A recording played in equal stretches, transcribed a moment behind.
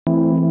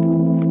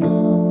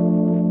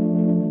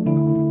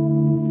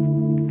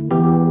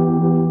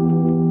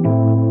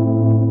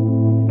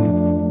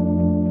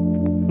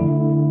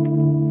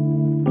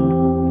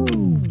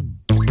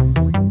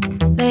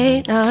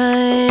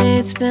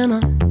been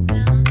a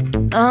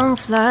long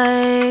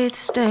flight,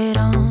 stayed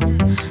on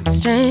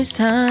strange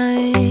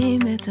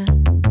time. It's a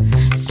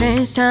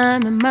strange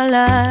time in my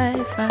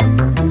life. I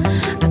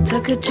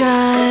took a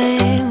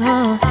drive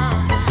home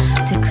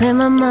to clear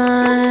my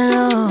mind,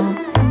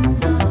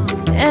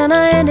 and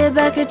I ended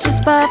back at your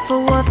spot for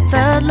what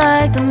felt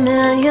like the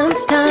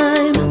millionth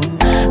time.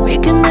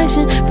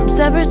 Reconnection from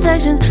separate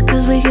sections,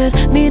 cause we could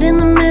meet in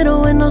the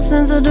middle with no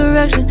sense of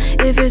direction.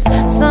 If it's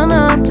sun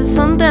up to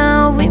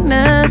sundown, we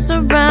mess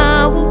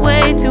around, we're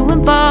way too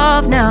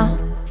involved now.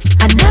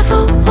 I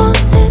never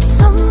wanted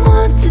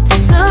someone to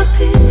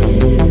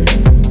disappear,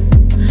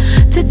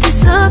 to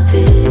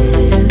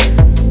disappear,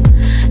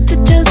 to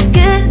just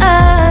get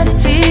out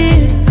of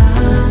here.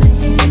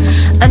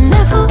 I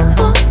never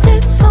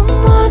wanted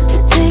someone to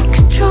take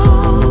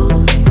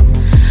control.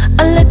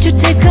 I let you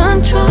take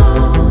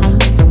control,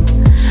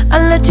 I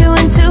let you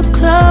in too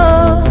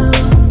close.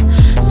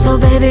 So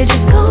baby,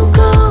 just go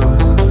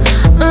ghost.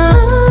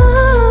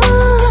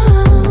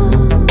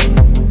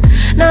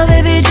 Now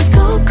baby, just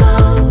go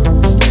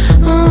ghost.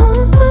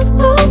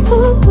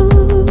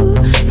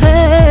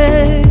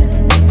 Hey,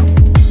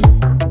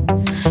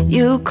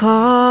 you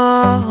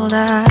called,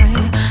 I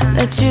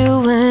let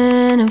you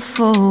in and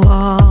 4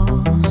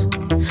 walls.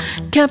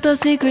 Kept our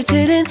secrets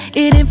hidden,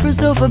 eating fruit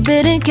so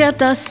forbidden.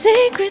 Kept our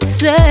secrets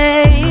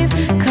safe,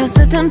 cause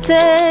the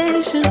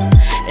temptation,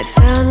 it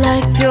felt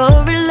like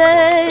pure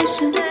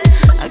relation.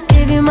 I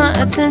gave you my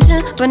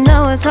attention, but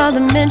now it's hard to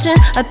mention.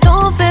 I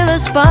don't feel a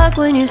spark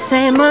when you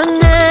say my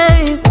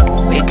name.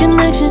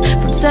 Reconnection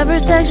from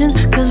separate sections,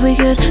 cause we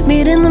could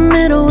meet in the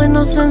middle with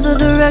no sense of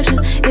direction.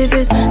 If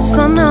it's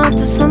sun up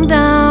to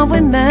sundown,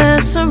 we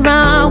mess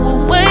around,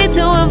 we're way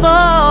too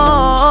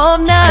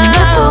involved now. I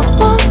never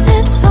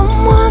wanted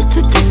someone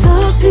to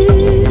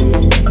disappear,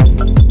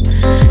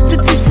 to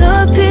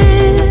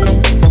disappear,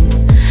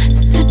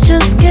 to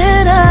just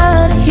get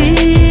out of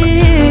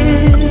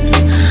here.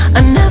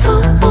 I never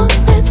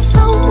wanted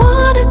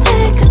someone to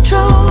take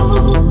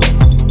control.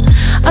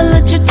 I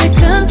let you take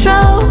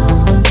control,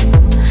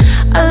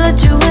 I let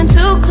you in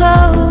too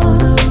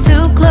close,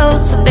 too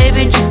close. So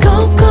baby, just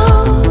go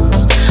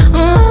ghost.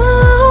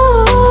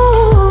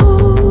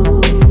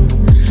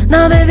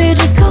 Now baby,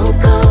 just go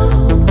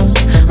ghost.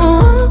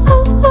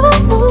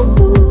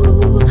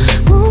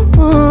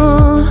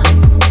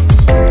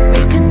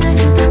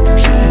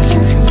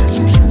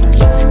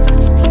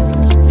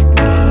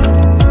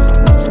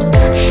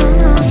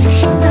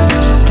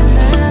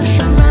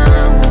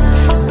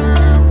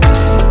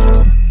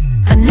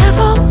 I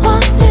never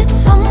wanted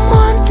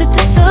someone to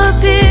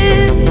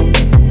disappear,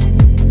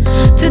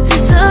 to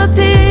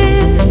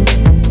disappear,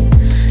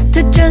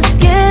 to just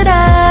get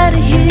out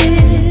of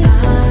here.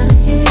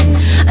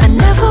 I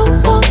never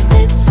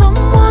wanted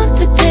someone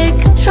to take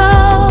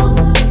control.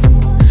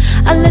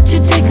 I let you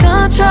take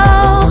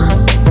control,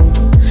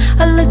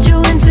 I let you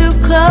in too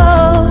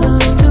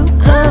close, too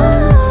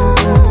close.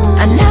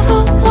 I never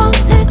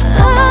wanted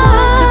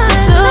someone to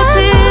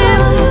disappear,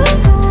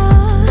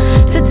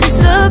 to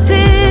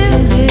disappear,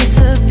 to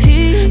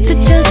disappear, to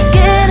just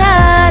get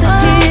out of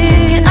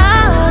here, get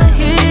out of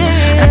here.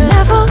 I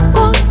never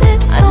wanted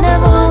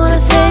someone to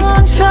take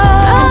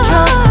control.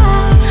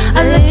 I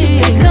let you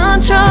take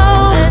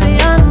control, baby,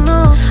 I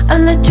know. I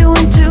let you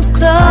in too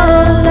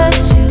close,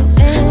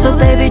 so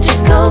baby,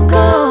 just go,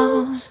 go.